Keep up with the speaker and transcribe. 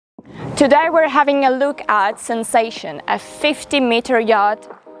Today we're having a look at Sensation, a 50-meter yacht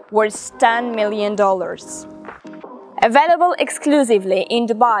worth $10 million. Available exclusively in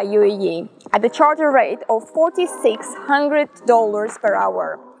Dubai, UAE, at the charter rate of $4,600 per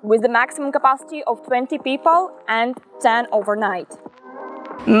hour, with the maximum capacity of 20 people and 10 overnight.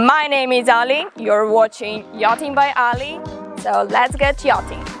 My name is Ali, you're watching Yachting by Ali, so let's get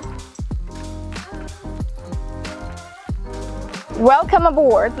yachting. Welcome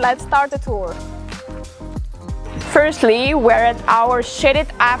aboard, let's start the tour. Firstly, we're at our shaded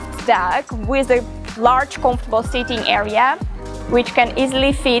aft deck with a large comfortable seating area, which can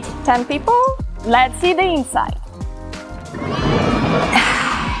easily fit 10 people. Let's see the inside.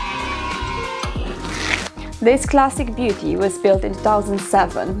 This classic beauty was built in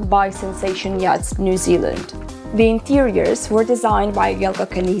 2007 by Sensation Yachts, New Zealand. The interiors were designed by Yelko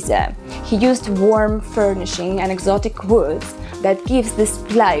Kaniza. He used warm furnishing and exotic woods that gives this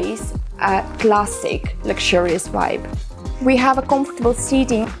place a classic, luxurious vibe. We have a comfortable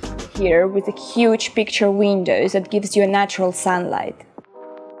seating here with a huge picture windows that gives you a natural sunlight.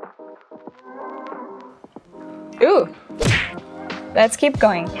 Ooh! Let's keep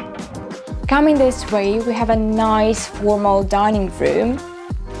going. Coming this way, we have a nice formal dining room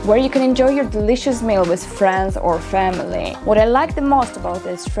where you can enjoy your delicious meal with friends or family. What I like the most about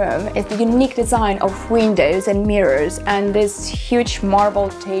this room is the unique design of windows and mirrors and this huge marble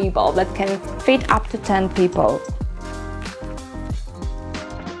table that can fit up to 10 people.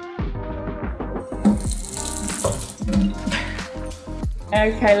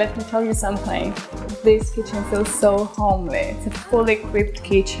 Okay, let me tell you something. This kitchen feels so homely. It's a fully equipped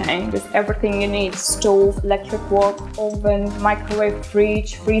kitchen with everything you need: stove, electric wok, oven, microwave,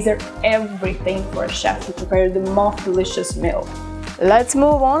 fridge, freezer, everything for a chef to prepare the most delicious meal. Let's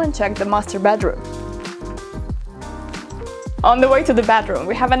move on and check the master bedroom. On the way to the bedroom,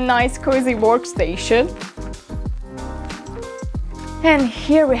 we have a nice cozy workstation. And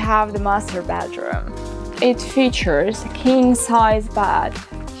here we have the master bedroom. It features a king-size bed,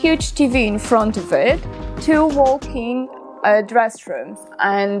 huge TV in front of it, 2 walk-in dress rooms,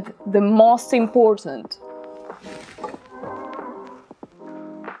 and the most important,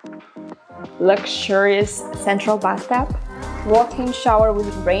 luxurious central bathtub, walk-in shower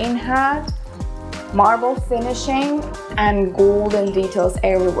with rain head, marble finishing, and golden details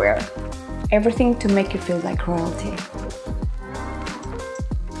everywhere. Everything to make you feel like royalty.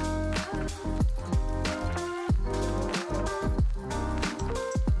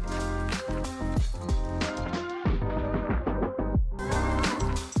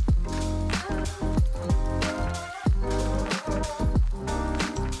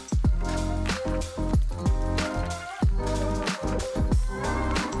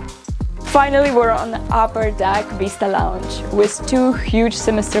 Finally, we're on the upper deck Vista Lounge with 2 huge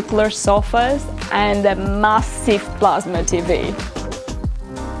semicircular sofas and a massive plasma TV.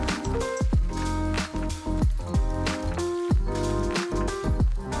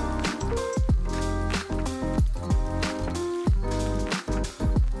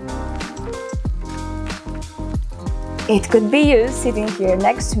 It could be you sitting here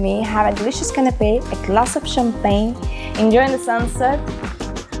next to me, have a delicious canapé, a glass of champagne, enjoying the sunset,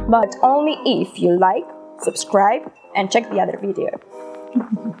 but only if you like, subscribe, and check the other video.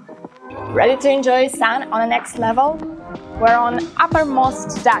 Ready to enjoy sun on the next level? We're on the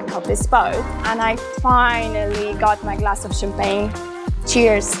uppermost deck of this boat, and I finally got my glass of champagne.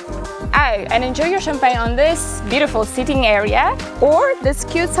 Cheers! Oh, and enjoy your champagne on this beautiful sitting area, or this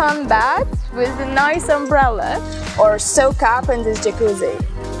cute sunbath with a nice umbrella, or soak up in this jacuzzi.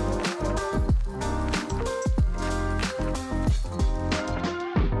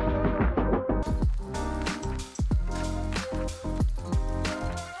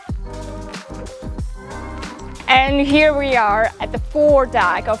 And here we are at the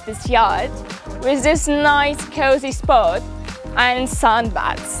foredeck of this yacht with this nice cozy spot and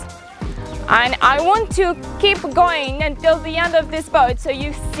sunbaths. And I want to keep going until the end of this boat so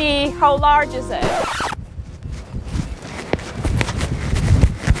you see how large is it.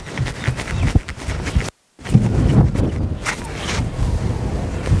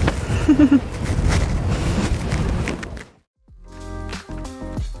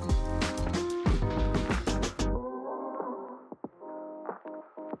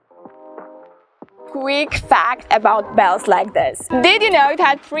 Quick fact about bells like this. Did you know it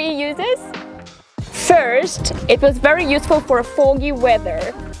had 3 uses? First, it was very useful for foggy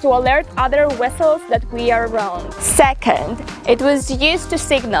weather to alert other vessels that we are around. Second, it was used to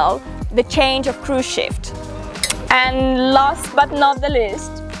signal the change of cruise shift. And last but not the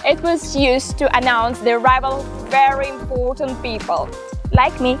least, it was used to announce the arrival of very important people,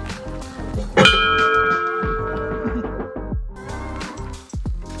 like me.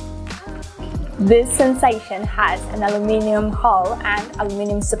 This Sensation has an aluminium hull and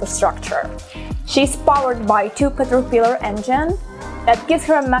aluminium superstructure. She's powered by 2 Caterpillar engine that gives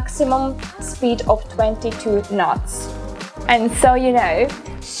her a maximum speed of 22 knots. And so you know,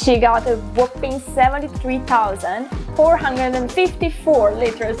 she got a whopping 73,454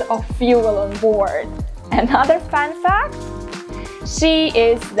 liters of fuel on board. Another fun fact? She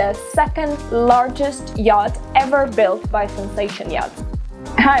is the 2nd largest yacht ever built by Sensation Yacht.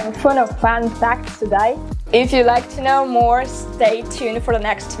 I'm full of fun facts today. If you'd like to know more, stay tuned for the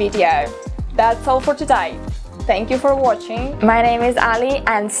next video. That's all for today. Thank you for watching. My name is Ali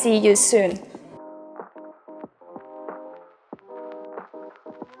and see you soon.